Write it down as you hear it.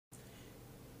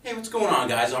Hey, what's going on,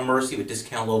 guys? I'm Mercy with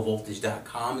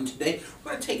DiscountLowVoltage.com, and today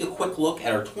we're going to take a quick look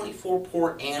at our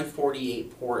 24-port and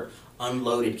 48-port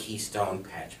unloaded keystone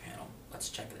patch panel. Let's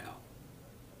check it out.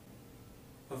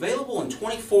 Available in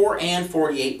 24 and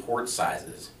 48 port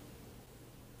sizes.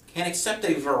 Can accept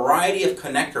a variety of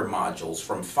connector modules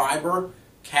from fiber,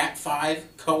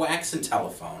 Cat5, coax, and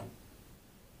telephone.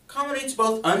 Accommodates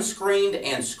both unscreened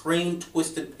and screened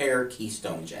twisted pair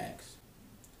keystone jacks.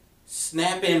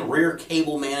 Snap-in rear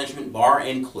cable management bar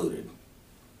included.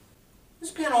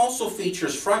 This panel also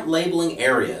features front labeling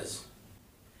areas.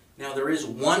 Now there is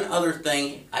one other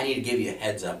thing I need to give you a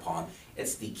heads up on.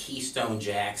 It's the keystone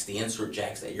jacks, the insert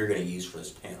jacks that you're going to use for this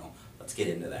panel. Let's get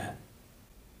into that.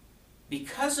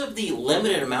 Because of the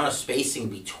limited amount of spacing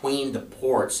between the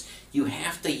ports, you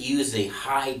have to use a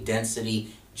high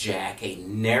density jack, a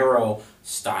narrow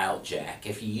style jack.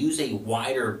 If you use a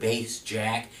wider base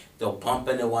jack, they'll bump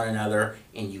into one another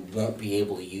and you won't be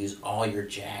able to use all your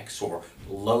jacks or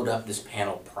load up this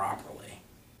panel properly.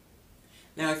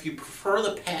 Now if you prefer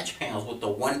the patch panels with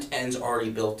the 110s already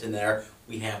built in there,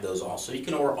 we have those also. You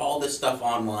can order all this stuff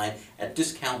online at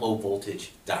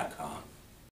DiscountLowVoltage.com.